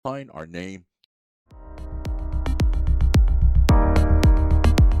Find our name.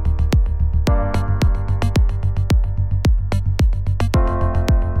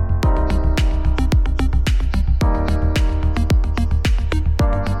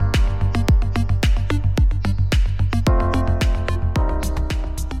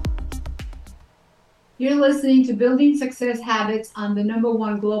 You're listening to Building Success Habits on the number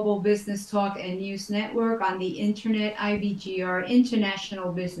one global business talk and news network on the internet, IBGR,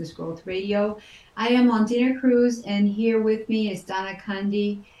 International Business Growth Radio. I am Londina Cruz, and here with me is Donna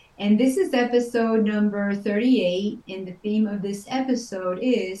Kunde. And this is episode number 38. And the theme of this episode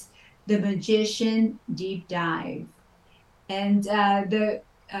is The Magician Deep Dive. And the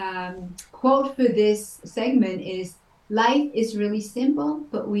quote for this segment is: Life is really simple,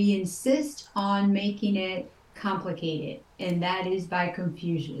 but we insist on making it complicated. And that is by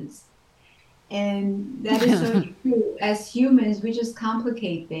Confucius. And that is so true. As humans, we just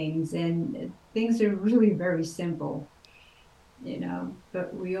complicate things, and things are really very simple,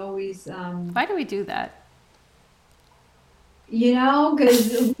 but we always, Why do we do that?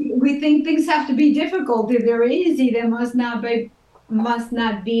 because we think things have to be difficult. If they're easy, they must not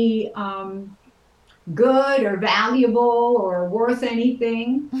be good or valuable or worth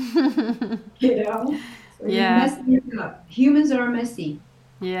anything, you know? So we Yeah, mess it up. Humans are messy.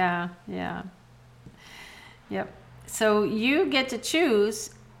 yeah, yeah. Yep. So you get to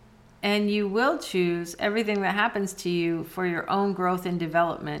choose, and you will choose everything that happens to you for your own growth and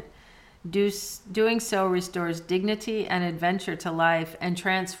development. Doing so restores dignity and adventure to life and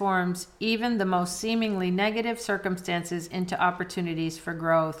transforms even the most seemingly negative circumstances into opportunities for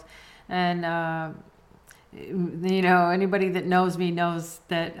growth. And, anybody that knows me knows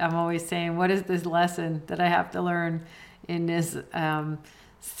that I'm always saying, what is this lesson that I have to learn in this?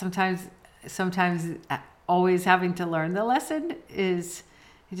 Sometimes, sometimes always having to learn the lesson is,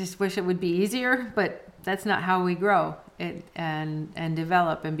 I just wish it would be easier, but that's not how we grow and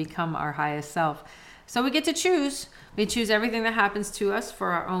develop and become our highest self. So we get to choose. We choose everything that happens to us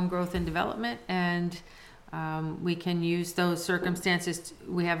for our own growth and development, and we can use those circumstances.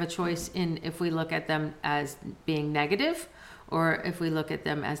 We have a choice in if we look at them as being negative or if we look at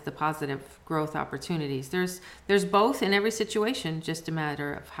them as the positive growth opportunities. There's both in every situation, just a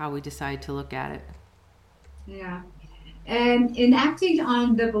matter of how we decide to look at it. Yeah. And in acting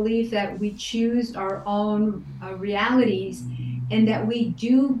on the belief that we choose our own realities and that we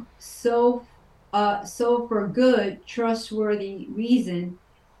do so for good, trustworthy reason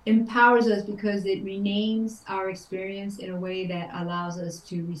empowers us because it renames our experience in a way that allows us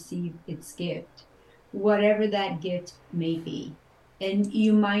to receive its gift, whatever that gift may be. And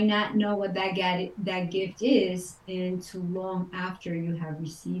you might not know what that gift is until long after you have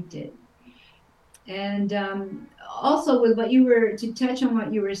received it. And also, with what you were to touch on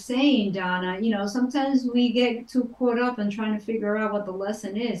what you were saying, Donna, sometimes we get too caught up in trying to figure out what the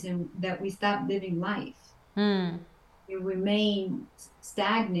lesson is, and that we stop living life. Hmm. We remain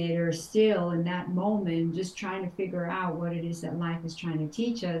stagnant or still in that moment, just trying to figure out what it is that life is trying to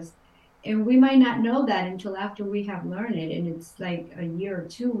teach us. And we might not know that until after we have learned it, and it's like a year or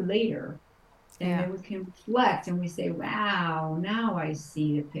two later. And Yeah. then we can reflect and we say, wow, now I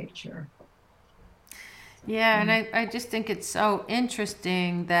see the picture. Yeah, and I just think it's so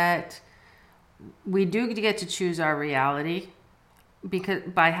interesting that we do get to choose our reality because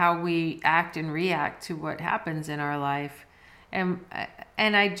by how we act and react to what happens in our life. And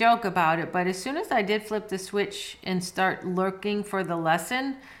and I joke about it, but as soon as I did flip the switch and start looking for the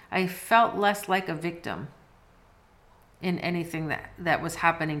lesson, I felt less like a victim in anything that was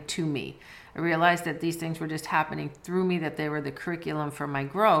happening to me. I realized that these things were just happening through me, that they were the curriculum for my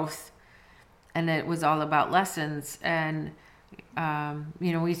growth, and it was all about lessons. And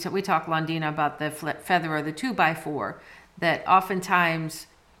we talk, Londina, about the feather or the two by four. That oftentimes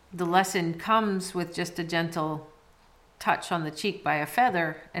the lesson comes with just a gentle touch on the cheek by a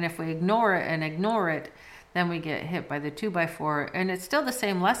feather, and if we ignore it, then we get hit by the two by four, and it's still the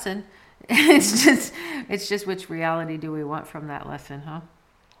same lesson. It's just which reality do we want from that lesson, huh?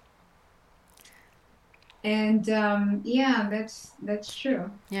 And yeah, that's true.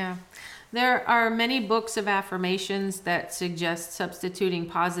 Yeah. There are many books of affirmations that suggest substituting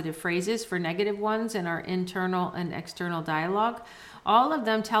positive phrases for negative ones in our internal and external dialogue. All of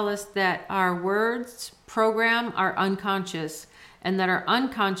them tell us that our words program our unconscious and that our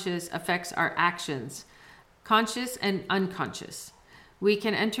unconscious affects our actions, conscious and unconscious. We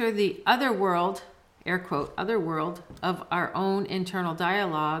can enter the other world, air quote, other world of our own internal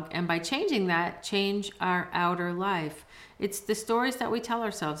dialogue, and by changing that, change our outer life. It's the stories that we tell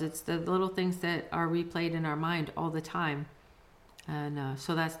ourselves, it's the little things that are replayed in our mind all the time. And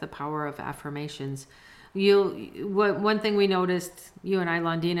so that's the power of affirmations. One thing we noticed, you and I,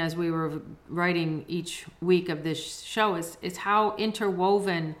 Londina, as we were writing each week of this show, is how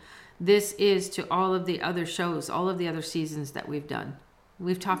interwoven this is to all of the other shows, all of the other seasons that we've done.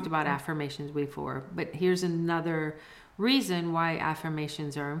 We've talked about affirmations before, but here's another reason why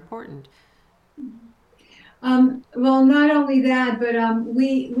affirmations are important. Well, not only that, but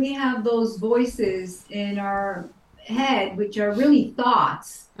we have those voices in our head, which are really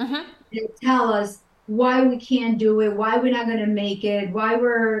thoughts Mm-hmm. that tell us why we can't do it, why we're not going to make it, why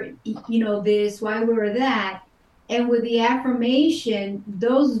we're, this, why we're that. And with the affirmation,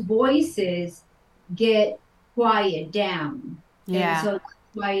 those voices get quiet down. And Yeah. so that's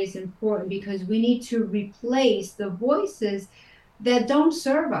why it's important because we need to replace the voices that don't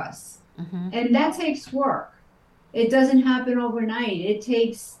serve us. Mm-hmm. And that takes work. It doesn't happen overnight. It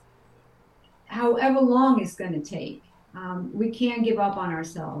takes however long it's going to take. We can't give up on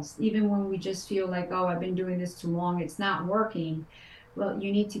ourselves, even when we just feel like, oh, I've been doing this too long, it's not working. Well,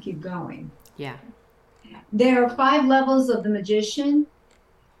 you need to keep going. Yeah. There are 5 levels of the magician.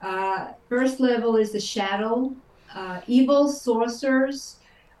 First level is the shadow, evil sorcerers,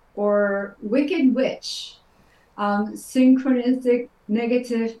 or wicked witch, synchronistic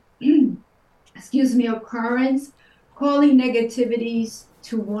negative, excuse me, occurrence, calling negativities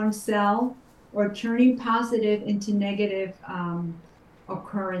to oneself, or turning positive into negative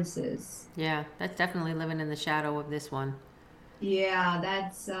occurrences. Yeah. That's definitely living in the shadow of this one. Yeah,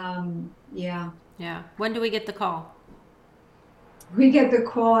 that's yeah. Yeah. When do we get the call? We get the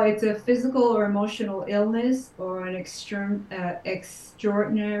call. It's a physical or emotional illness or an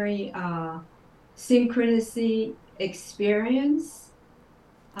extraordinary synchronicity experience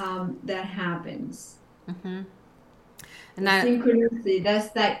that happens. Mm-hmm. The And that, synchronicity,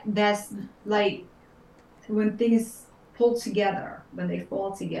 that's like when things pull together, when they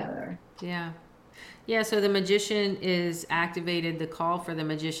fall together. yeah. Yeah, so the magician is activated. The call for the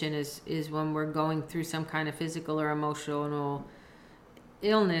magician is when we're going through some kind of physical or emotional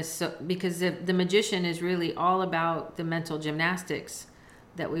illness. So because the magician is really all about the mental gymnastics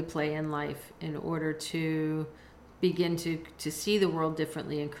that we play in life in order to begin to see the world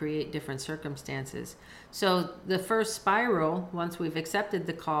differently and create different circumstances. So the first spiral, once we've accepted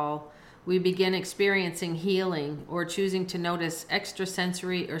the call, we begin experiencing healing or choosing to notice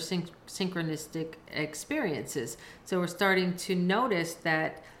extrasensory or synchronistic experiences. So we're starting to notice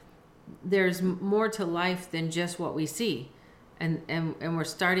that there's more to life than just what we see. And we're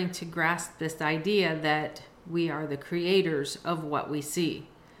starting to grasp this idea that we are the creators of what we see.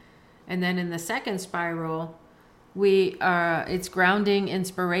 And then in the second spiral, it's grounding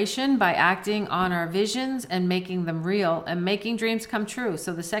inspiration by acting on our visions and making them real and making dreams come true.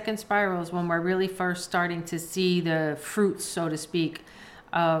 So the second spiral is when we're really first starting to see the fruits, so to speak,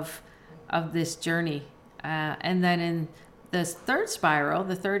 of this journey. And then in this third spiral,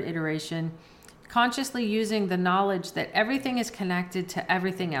 the third iteration, consciously using the knowledge that everything is connected to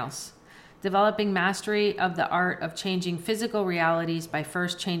everything else. Developing mastery of the art of changing physical realities by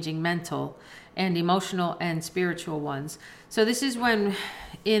first changing mental and emotional and spiritual ones. So this is when,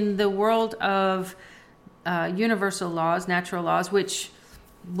 in the world of universal laws, natural laws, which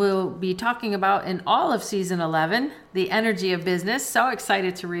we'll be talking about in all of season 11, the energy of business. So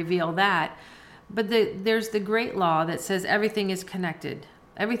excited to reveal that. But there's the great law that says everything is connected.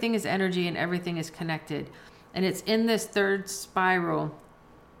 Everything is energy and everything is connected. And it's in this third spiral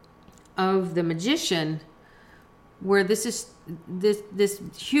of the magician where this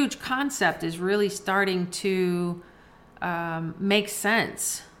huge concept is really starting to make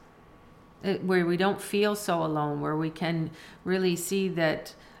sense, where we don't feel so alone, where we can really see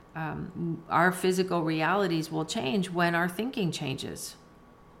that our physical realities will change when our thinking changes.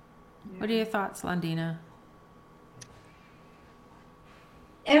 Yeah. What are your thoughts, Londina?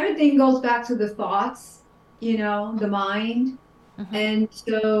 Everything goes back to the thoughts, the mind. Mm-hmm. And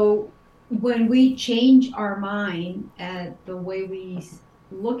so when we change our mind at the way we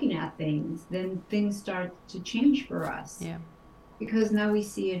looking at things, then things start to change for us. Yeah. Because now we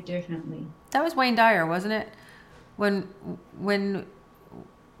see it differently. That was Wayne Dyer, wasn't it? When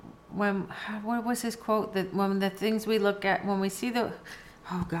what was his quote? That when the things we look at, when we see the,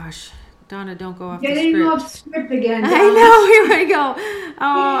 oh gosh, Donna, don't go off the script. Getting off script again. Donna. I know, here we go.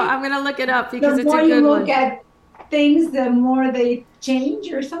 Oh, I'm going to look it up because it's a good one. The more you look at things, the more they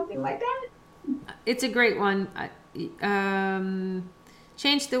change or something like that. It's a great one.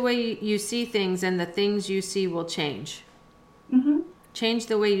 Change the way you see things and the things you see will change. Mm-hmm. Change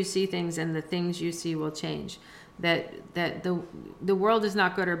the way you see things and the things you see will change. That the world is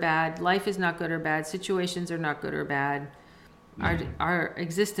not good or bad. Life is not good or bad. Situations are not good or bad. our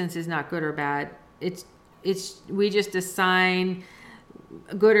existence is not good or bad. It's we just assign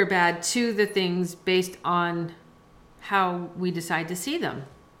good or bad to the things based on how we decide to see them.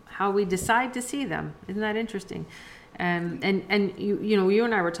 Isn't that interesting? And you know, you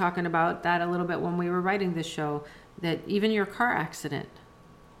and I were talking about that a little bit when we were writing this show, that even your car accident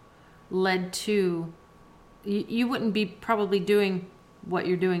led to, you wouldn't be probably doing what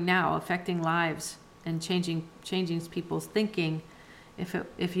you're doing now, affecting lives and changing people's thinking,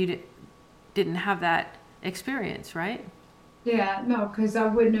 if you didn't have that experience, right? Yeah, no, because I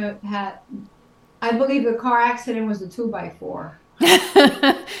wouldn't have had. I believe the car accident was a 2x4.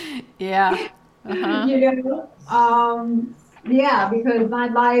 Yeah. Uh-huh. You know, yeah, because my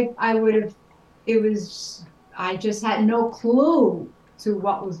life, I would have. It was. I just had no clue to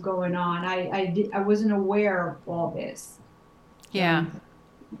what was going on. I wasn't aware of all this. Yeah.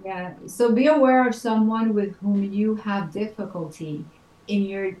 Yeah. So be aware of someone with whom you have difficulty in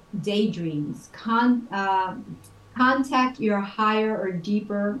your daydreams. Contact your higher or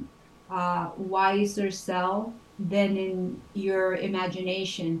deeper, wiser self than in your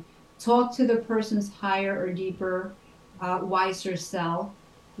imagination. Talk to the person's higher or deeper, wiser self.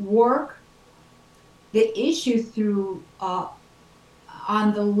 Work the issue through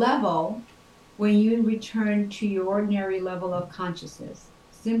on the level when you return to your ordinary level of consciousness.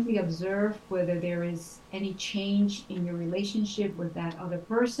 Simply observe whether there is any change in your relationship with that other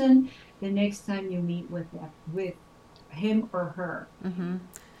person the next time you meet with him or her. Mm-hmm.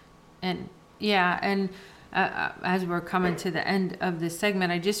 And yeah, and as we're coming to the end of this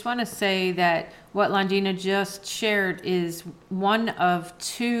segment, I just want to say that what Londina just shared is one of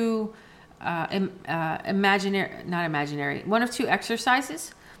two one of two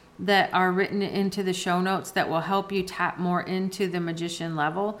exercises that are written into the show notes that will help you tap more into the magician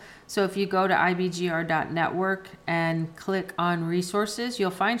level. So if you go to ibgr.network and click on resources,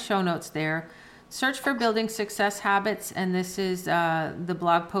 you'll find show notes there. Search for Building Success Habits, and this is the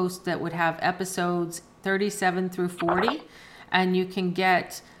blog post that would have episodes 37 through 40, and you can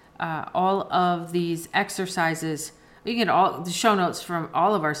get all of these exercises. You can get all the show notes from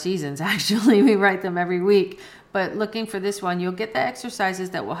all of our seasons. Actually, we write them every week. But looking for this one, you'll get the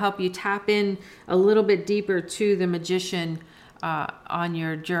exercises that will help you tap in a little bit deeper to the magician on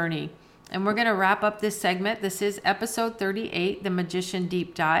your journey. And we're going to wrap up this segment. This is episode 38, the Magician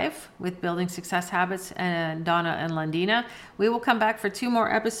Deep Dive with Building Success Habits and Donna and Londina. We will come back for 2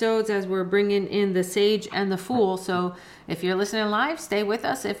 more episodes as we're bringing in the Sage and the Fool. So if you're listening live, stay with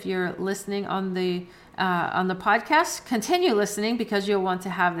us. If you're listening on the podcast, continue listening because you'll want to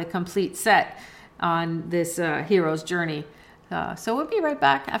have the complete set on this hero's journey. So we'll be right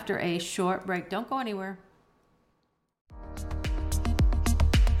back after a short break. Don't go anywhere.